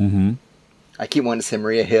 Mm-hmm. I keep wanting to say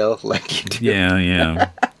Maria Hill, like you do. Yeah.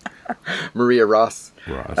 Maria Ross.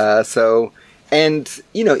 So, and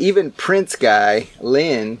even Prince guy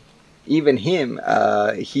Lynn, even him,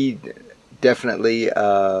 he definitely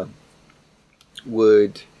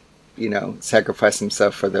would, sacrifice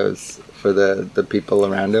himself for the people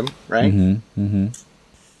around him, right? Mm-hmm. Mm-hmm.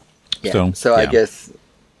 Yeah. So I guess.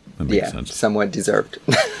 That makes sense. Somewhat deserved.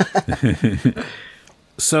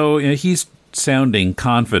 So he's sounding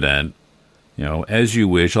confident. As you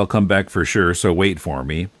wish, I'll come back for sure, so wait for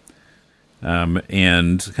me.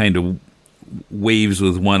 And kind of waves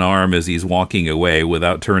with one arm as he's walking away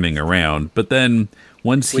without turning around. But then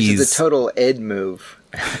which is a total Ed move.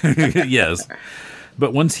 Yes.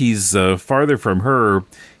 But once he's farther from her,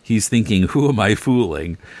 he's thinking, who am I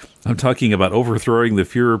fooling? I'm talking about overthrowing the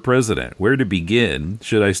Führer president. Where to begin?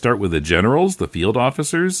 Should I start with the generals, the field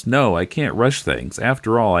officers? No, I can't rush things.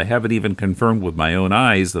 After all, I haven't even confirmed with my own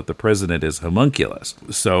eyes that the president is homunculus.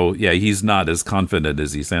 So, yeah, he's not as confident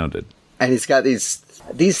as he sounded. And he's got these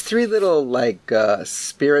three little, like,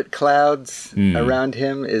 spirit clouds around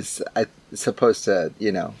him is supposed to,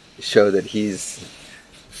 show that he's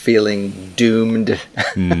feeling doomed,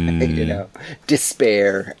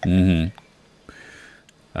 despair. Mm-hmm.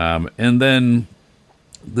 And then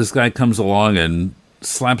this guy comes along and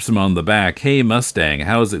slaps him on the back. Hey, Mustang,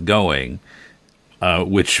 how's it going?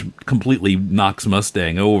 Which completely knocks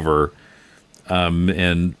Mustang over.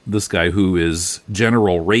 And this guy, who is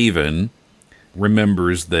General Raven,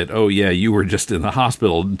 remembers that, oh, yeah, you were just in the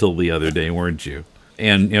hospital until the other day, weren't you?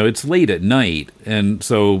 And, it's late at night, and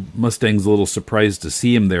so Mustang's a little surprised to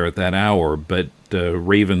see him there at that hour, but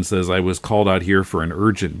Raven says, I was called out here for an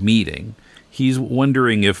urgent meeting. He's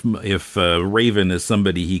wondering if Raven is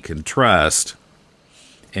somebody he can trust,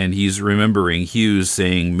 and he's remembering Hughes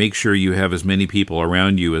saying, make sure you have as many people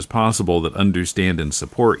around you as possible that understand and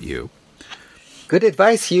support you. Good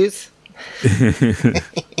advice, Hughes.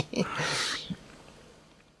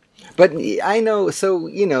 But I know, so,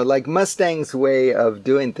 like Mustang's way of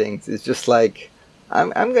doing things is just like,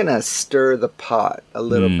 I'm going to stir the pot a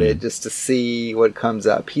little bit just to see what comes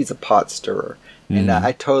up. He's a pot stirrer. And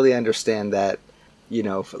I totally understand that,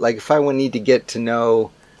 like if I would need to get to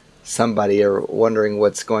know somebody or wondering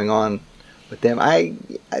what's going on with them, I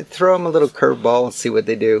throw them a little curveball and see what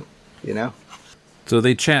they do, So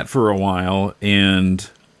they chat for a while, and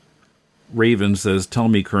Raven says, tell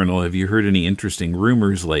me, Colonel, have you heard any interesting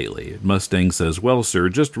rumors lately? Mustang says, well, sir,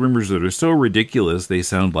 just rumors that are so ridiculous they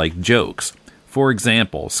sound like jokes. For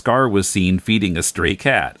example, Scar was seen feeding a stray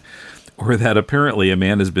cat. Or that apparently a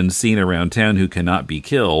man has been seen around town who cannot be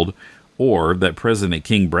killed, or that President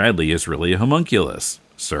King Bradley is really a homunculus,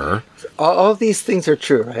 sir. All these things are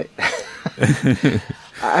true, right?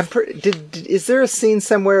 Is there a scene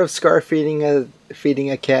somewhere of Scar feeding a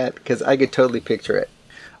cat? Because I could totally picture it.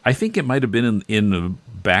 I think it might have been in the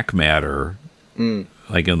back matter,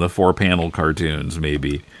 like in the 4-panel cartoons,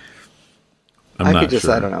 maybe. I'm not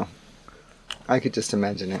sure. I don't know. I could just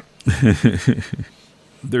imagine it.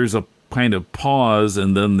 There's a kind of pause,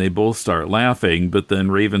 and then they both start laughing, but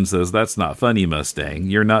then Raven says, "That's not funny, Mustang.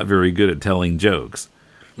 You're not very good at telling jokes."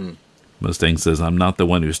 Mustang says, "I'm not the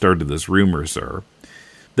one who started this rumor, sir."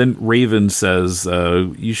 Then Raven says,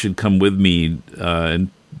 "You should come with me, and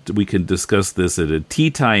we can discuss this at a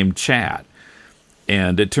tea time chat."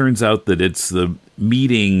 And it turns out that it's the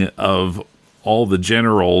meeting of all the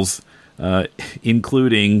generals,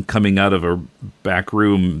 including, coming out of a back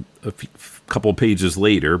room a couple pages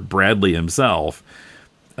later, Bradley himself,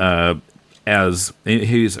 as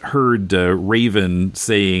he's heard Raven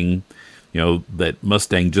saying, that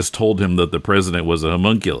Mustang just told him that the president was a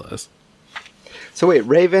homunculus. So wait,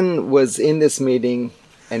 Raven was in this meeting,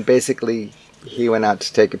 and basically he went out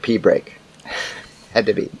to take a pee break. Had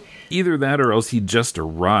to be. Either that or else he just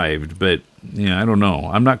arrived, but I don't know.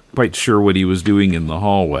 I'm not quite sure what he was doing in the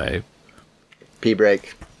hallway. Pee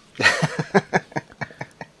break.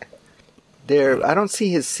 I don't see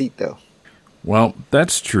his seat, though. Well,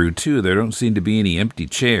 that's true, too. There don't seem to be any empty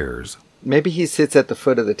chairs. Maybe he sits at the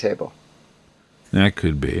foot of the table. That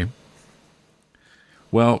could be.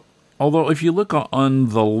 Well, although if you look on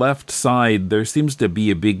the left side, there seems to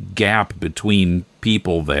be a big gap between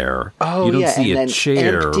people there. Oh, you don't yeah, see and a an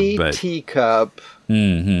chair, empty but teacup.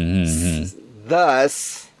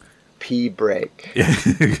 Thus, pee break.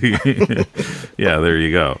 Yeah, there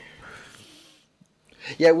you go.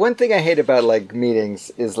 Yeah, one thing I hate about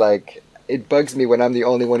meetings is it bugs me when I'm the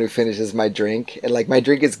only one who finishes my drink, and my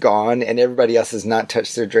drink is gone and everybody else has not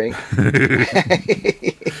touched their drink.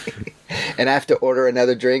 And I have to order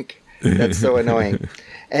another drink. That's so annoying.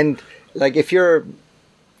 And if you're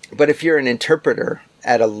an interpreter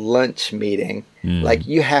at a lunch meeting,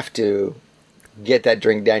 you have to get that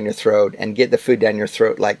drink down your throat and get the food down your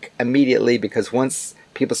throat immediately, because once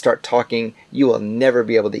people start talking, you will never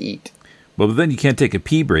be able to eat. Well, but then you can't take a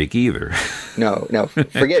pee break either. No,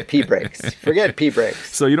 forget pee breaks. Forget pee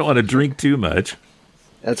breaks. So you don't want to drink too much.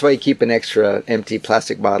 That's why you keep an extra empty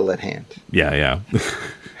plastic bottle at hand. Yeah.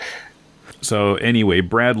 So anyway,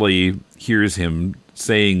 Bradley hears him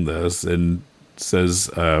saying this and says,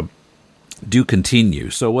 "Do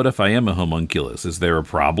continue. So what if I am a homunculus? Is there a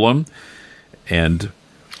problem?" And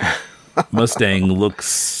Mustang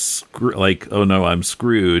looks like, "Oh no, I'm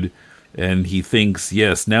screwed." And he thinks,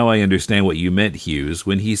 "Yes, now I understand what you meant, Hughes.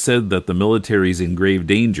 When he said that the military's in grave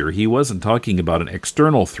danger, he wasn't talking about an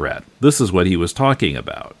external threat. This is what he was talking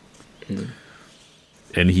about."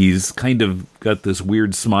 And he's kind of got this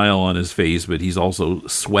weird smile on his face, but he's also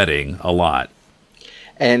sweating a lot.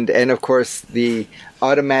 And of course, the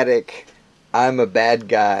automatic "I'm a bad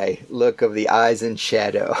guy" look of the eyes in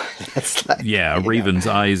shadow. That's Raven's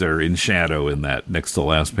eyes are in shadow in that next to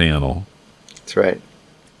last panel. That's right.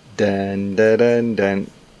 Dun, dun, dun,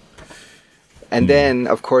 dun. And then,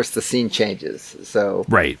 of course, the scene changes. So,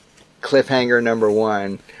 right. Cliffhanger number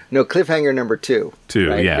 1. No, cliffhanger number 2.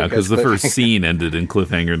 Right? Yeah, because the first scene ended in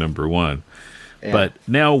cliffhanger number 1. Yeah. But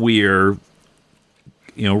now we're,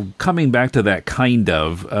 coming back to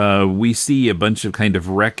that we see a bunch of kind of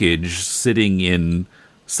wreckage sitting in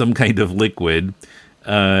some kind of liquid.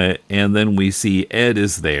 And then we see Ed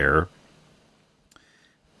is there.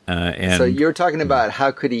 And so you're talking about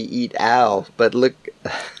how could he eat Al, but look...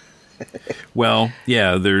 Well,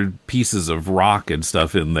 yeah, there are pieces of rock and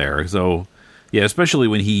stuff in there. So, yeah, especially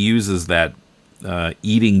when he uses that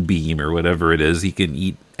eating beam or whatever it is, he can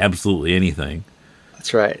eat absolutely anything.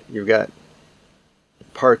 That's right. You've got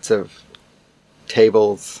parts of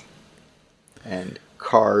tables and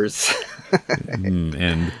cars.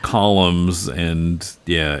 And columns and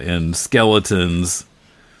skeletons.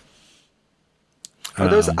 Are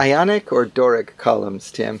those ionic or Doric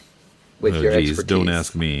columns, Tim? With your expertise. Don't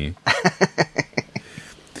ask me.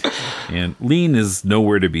 And Lean is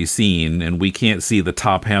nowhere to be seen, and we can't see the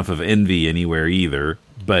top half of Envy anywhere either.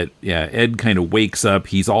 But yeah, Ed kind of wakes up.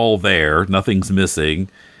 He's all there. Nothing's missing.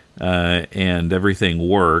 And everything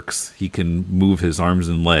works. He can move his arms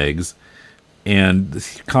and legs. And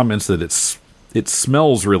he comments that it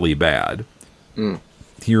smells really bad.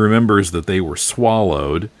 He remembers that they were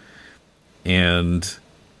swallowed. And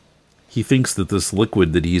he thinks that this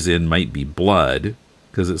liquid that he's in might be blood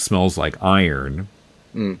because it smells like iron.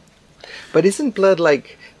 But isn't blood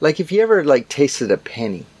like if you ever tasted a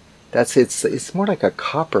penny? It's more like a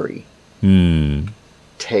coppery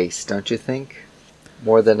taste, don't you think?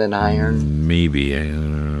 More than an iron. Maybe.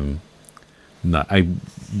 I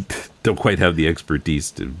don't quite have the expertise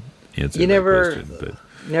to answer that question. But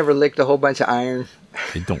never licked a whole bunch of iron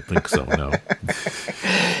I don't think so, no.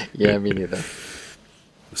 Yeah, me neither.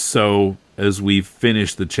 So, as we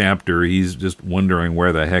finish the chapter, he's just wondering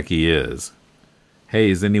where the heck he is. Hey,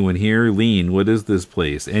 is anyone here? Lean, what is this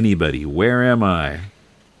place? Anybody? Where am I?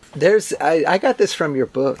 I got this from your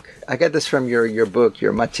book. I got this from your book,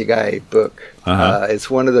 your Machigai book. It's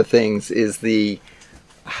one of the things is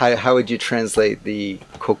how would you translate the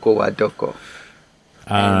koko wa doko?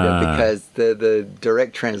 And, because the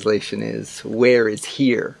direct translation is where is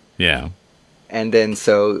here. Yeah. And then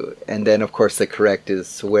of course the correct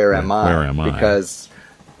is where am I? Where am I? Because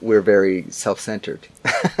we're very self-centered.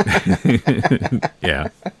 Yeah.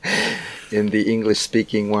 In the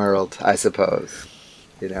English-speaking world, I suppose.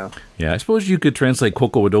 You know. Yeah, I suppose you could translate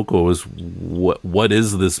Koko Wadoko as what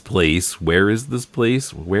is this place? Where is this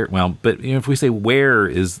place? Where? Well, but if we say where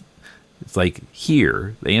is, it's like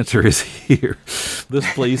here. The answer is here.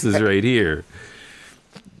 This place is right here.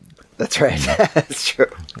 That's right. That's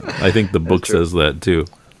true. I think the book says that too.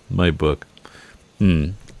 My book.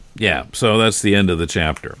 Yeah, so that's the end of the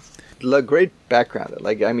chapter. Great background.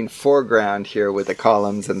 Foreground here with the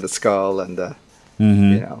columns and the skull and the,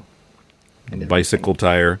 you know. And bicycle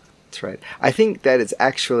tire. That's right. I think that it's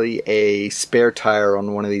actually a spare tire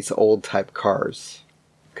on one of these old type cars.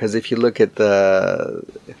 Because if you look at it's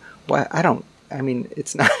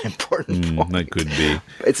not an important point. That could be.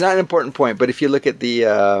 It's not an important point, but if you look at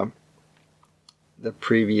the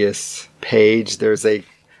previous page, there's a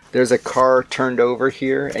car turned over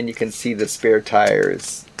here, and you can see the spare tire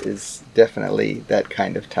is definitely that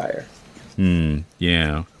kind of tire.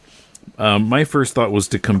 Yeah. My first thought was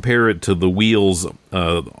to compare it to the wheels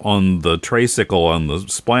on the tricycle on the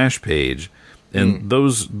splash page, and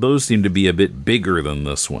those seem to be a bit bigger than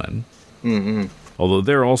this one. Mm-hmm. Although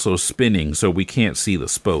they're also spinning, so we can't see the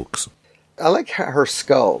spokes. I like her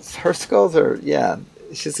skulls. Her skulls are, yeah,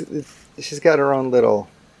 she's got her own little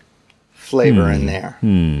flavor in there.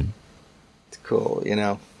 It's cool, you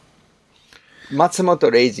know.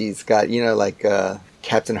 Matsumoto Reiji's got,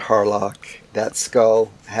 Captain Harlock. That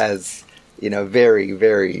skull has, very,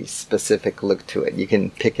 very specific look to it. You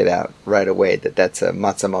can pick it out right away that that's a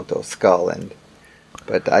Matsumoto skull.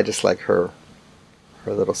 But I just like her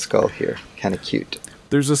little skull here. Kind of cute.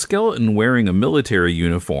 There's a skeleton wearing a military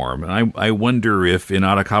uniform, and I wonder if in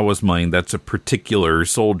Arakawa's mind that's a particular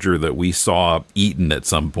soldier that we saw eaten at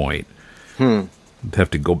some point. I'd have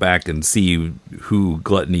to go back and see who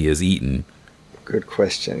Gluttony has eaten. Good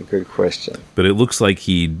question. But it looks like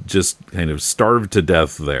he just kind of starved to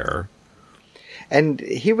death there. And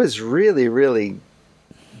he was really, really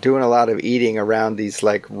doing a lot of eating around these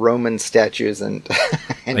Roman statues and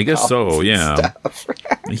I guess so, yeah.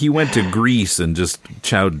 He went to Greece and just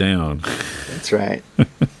chowed down. That's right.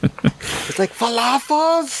 It's like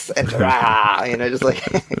falafels and just like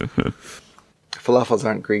falafels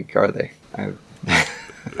aren't Greek, are they? I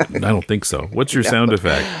don't think so. What's your sound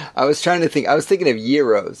effect? I was trying to think. I was thinking of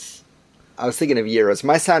gyros.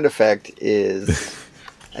 My sound effect is,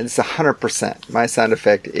 and it's 100%. My sound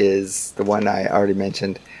effect is the one I already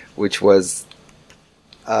mentioned, which was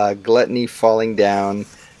Gluttony falling down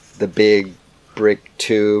the big brick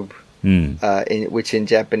tube, which in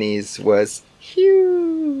Japanese was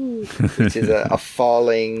 "hue," which is a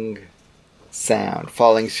falling sound,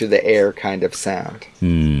 falling through the air kind of sound.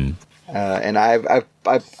 And I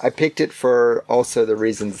picked it for also the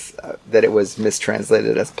reasons that it was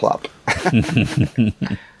mistranslated as plop.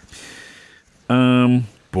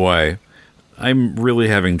 Boy, I'm really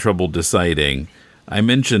having trouble deciding. I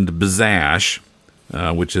mentioned BZASH,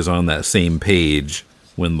 which is on that same page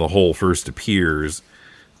when the hole first appears.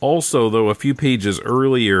 Also, though, a few pages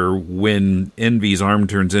earlier, when Envy's arm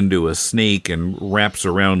turns into a snake and wraps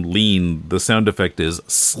around Lean, the sound effect is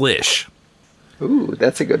SLISH. Ooh,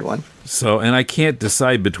 that's a good one. So, and I can't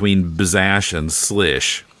decide between BZASH and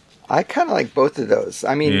SLISH. I kind of like both of those.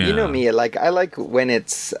 I mean, you know me, I like when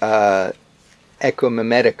it's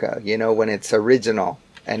echomimetica, when it's original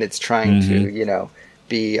and it's trying to,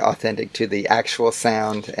 be authentic to the actual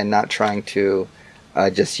sound and not trying to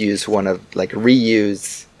just use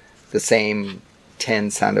reuse the same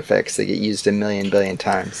 10 sound effects that get used a million billion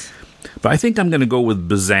times. But I think I'm going to go with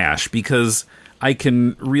BZASH because I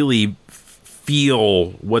can really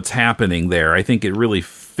feel what's happening there. I think it really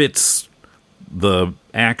fits the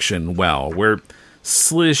action well. Where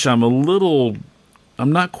SLISH,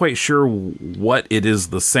 I'm not quite sure what it is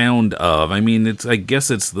the sound of. I mean, I guess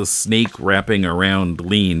it's the snake wrapping around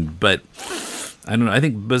Lean, but I don't know. I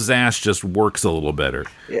think BZASH just works a little better.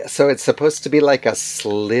 Yeah, so it's supposed to be like a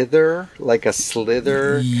slither kind of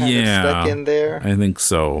stuck in there. I think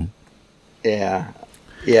so. Yeah,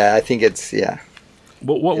 I think it's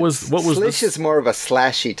What was Slish this? is more of a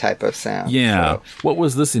slashy type of sound. Yeah. So What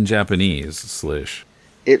was this in Japanese? Slish.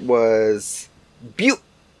 it was Bew.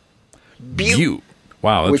 Bew.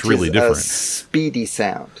 Wow, that's Which really is different. a speedy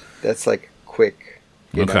sound. That's like quick.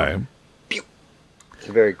 You Okay. know? Pew. It's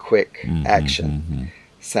a very quick action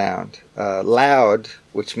sound. Loud,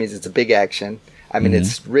 which means it's a big action. I mean,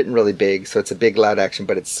 it's written really big, so it's a big, loud action,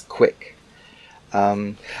 but it's quick.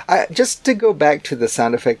 Just to go back to the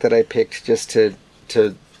sound effect that I picked, just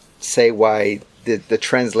to say why the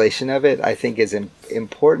translation of it, I think, is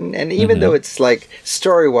important. And even though it's like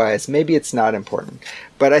story-wise, maybe it's not important.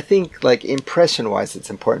 But I think like impression-wise, it's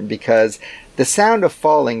important because the sound of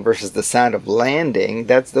falling versus the sound of landing,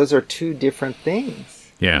 those are two different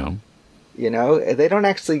things. Yeah. You know, they don't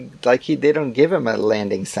actually they don't give him a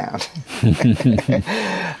landing sound in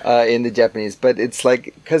the Japanese, but it's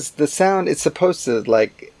like, because the sound is supposed to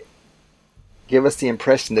like give us the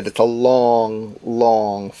impression that it's a long,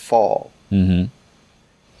 long fall. Mm-hmm.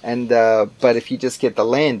 And but if you just get the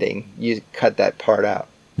landing, you cut that part out.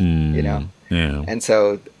 You know, Yeah. and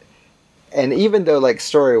so, and even though like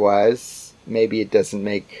story wise, maybe it doesn't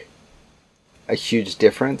make a huge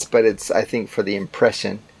difference, but I think for the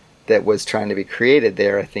impression that was trying to be created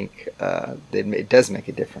there, I think it does make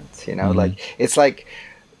a difference. You know, like it's like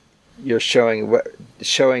you're showing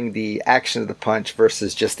the action of the punch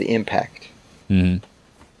versus just the impact. Mm-hmm.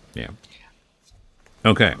 Yeah.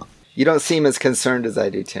 Okay. You don't seem as concerned as I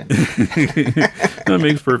do, Tim. That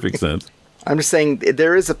makes perfect sense. I'm just saying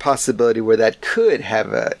there is a possibility where that could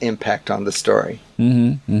have an impact on the story.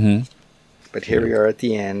 Mm-hmm. Mm-hmm. But here we are at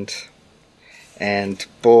the end, and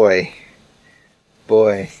boy,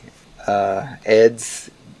 Ed's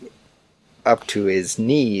up to his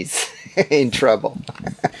knees in trouble.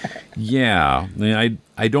 Yeah. I mean,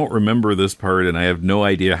 I don't remember this part, and I have no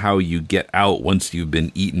idea how you get out once you've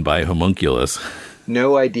been eaten by a homunculus.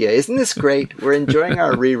 No idea. Isn't this great? We're enjoying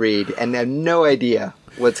our reread and have no idea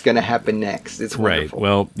what's going to happen next. It's wonderful. Right.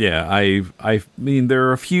 Well, yeah, I mean, there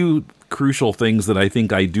are a few crucial things that I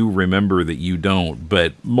think I do remember that you don't,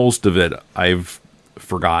 but most of it I've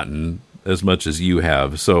forgotten as much as you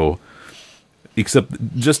have. So,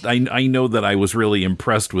 except just I know that I was really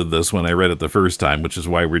impressed with this when I read it the first time, which is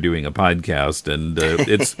why we're doing a podcast, and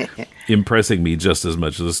it's impressing me just as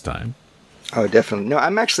much this time. Oh, definitely. No,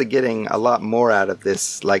 I'm actually getting a lot more out of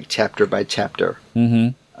this, like chapter by chapter.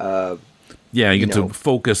 Mm-hmm. Yeah, you get to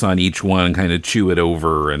focus on each one, kind of chew it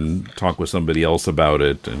over, and talk with somebody else about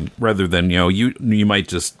it. And rather than you might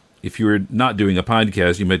just, if you were not doing a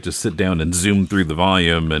podcast, you might just sit down and zoom through the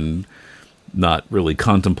volume and not really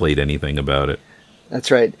contemplate anything about it.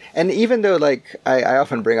 That's right. And even though, like, I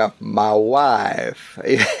often bring up my wife,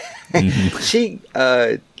 she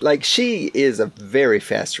is a very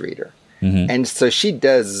fast reader. Mm-hmm. And so she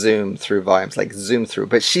does zoom through volumes,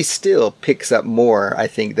 but she still picks up more, I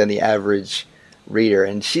think, than the average reader.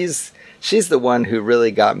 And she's the one who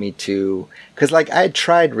really got me to, because like I had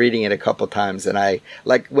tried reading it a couple times, and I,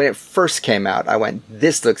 like, when it first came out, I went,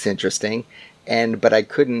 this looks interesting, but I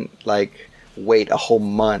couldn't like wait a whole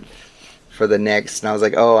month for the next, and I was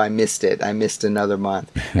like, oh, I missed it. I missed another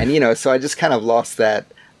month. And so I just kind of lost that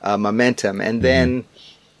momentum. And then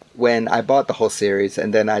when I bought the whole series,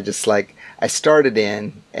 and then I just I started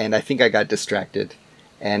in, and I think I got distracted,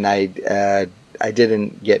 and I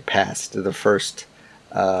didn't get past the first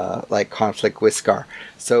conflict with Scar.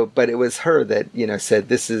 So, but it was her that said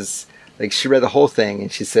this is like, she read the whole thing,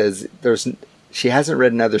 and she says she hasn't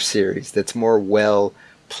read another series that's more well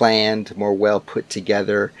planned, more well put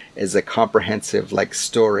together as a comprehensive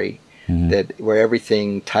story that where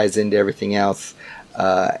everything ties into everything else.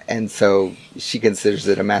 And so she considers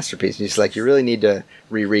it a masterpiece. And she's like, you really need to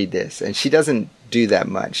reread this. And she doesn't do that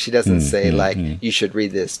much. She doesn't say you should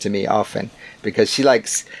read this to me often, because she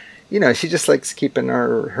likes, she just likes keeping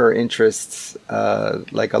her interests,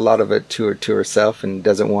 like a lot of it to herself, and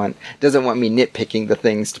doesn't want me nitpicking the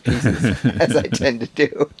things to pieces as I tend to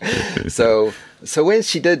do. So when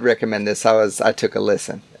she did recommend this, I took a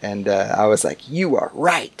listen, and I was like, you are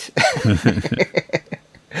right.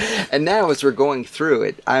 And now as we're going through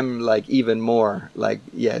it, I'm like even more like,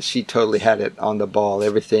 yeah, she totally had it on the ball.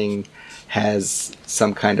 Everything has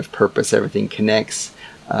some kind of purpose. Everything connects.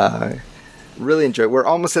 Really enjoy. We're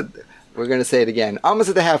going to say it again, almost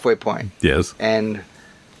at the halfway point. Yes. And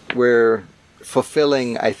we're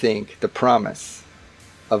fulfilling, I think, the promise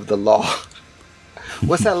of the law.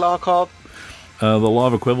 What's that law called? The law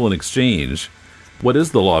of equivalent exchange. What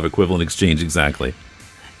is the law of equivalent exchange exactly?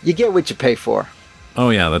 You get what you pay for. Oh,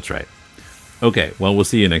 yeah, that's right. Okay, well, we'll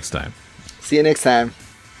see you next time. See you next time.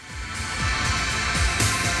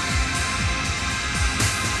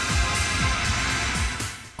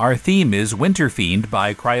 Our theme is Winter Fiend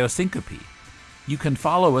by Cryosyncope. You can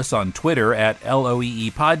follow us on Twitter at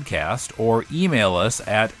LOEE Podcast or email us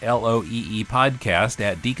at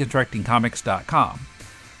loeepodcast@deconstructingcomics.com.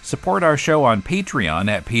 Support our show on Patreon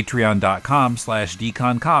at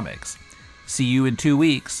patreon.com/deconcomics. See you in 2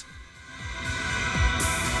 weeks.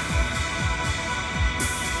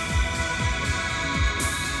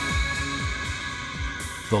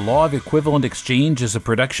 The Law of Equivalent Exchange is a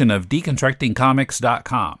production of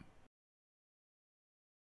deconstructingcomics.com.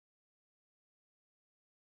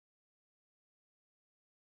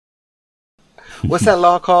 What's that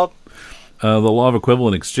law called? The Law of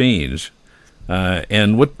Equivalent Exchange.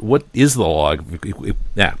 And what is the law?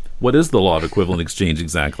 What is the Law of Equivalent Exchange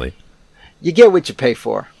exactly? You get what you pay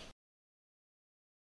for.